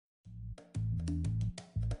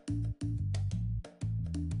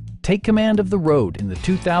Take command of the road in the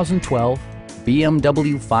 2012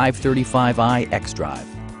 BMW 535i xDrive.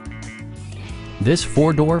 This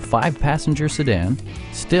four-door, five-passenger sedan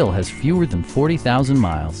still has fewer than 40,000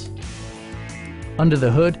 miles. Under the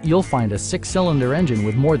hood, you'll find a six-cylinder engine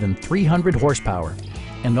with more than 300 horsepower,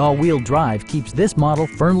 and all-wheel drive keeps this model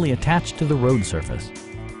firmly attached to the road surface.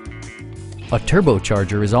 A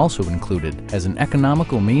turbocharger is also included as an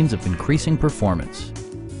economical means of increasing performance.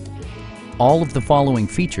 All of the following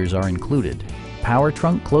features are included: power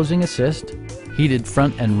trunk closing assist, heated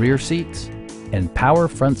front and rear seats, and power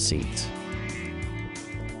front seats.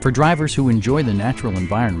 For drivers who enjoy the natural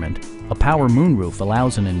environment, a power moonroof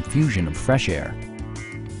allows an infusion of fresh air.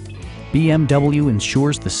 BMW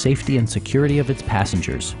ensures the safety and security of its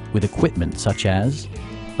passengers with equipment such as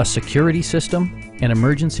a security system, an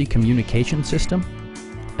emergency communication system,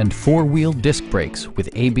 and four-wheel disc brakes with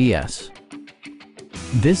ABS.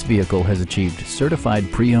 This vehicle has achieved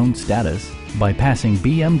certified pre-owned status by passing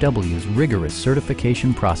BMW's rigorous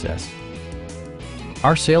certification process.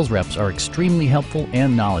 Our sales reps are extremely helpful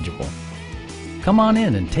and knowledgeable. Come on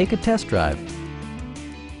in and take a test drive.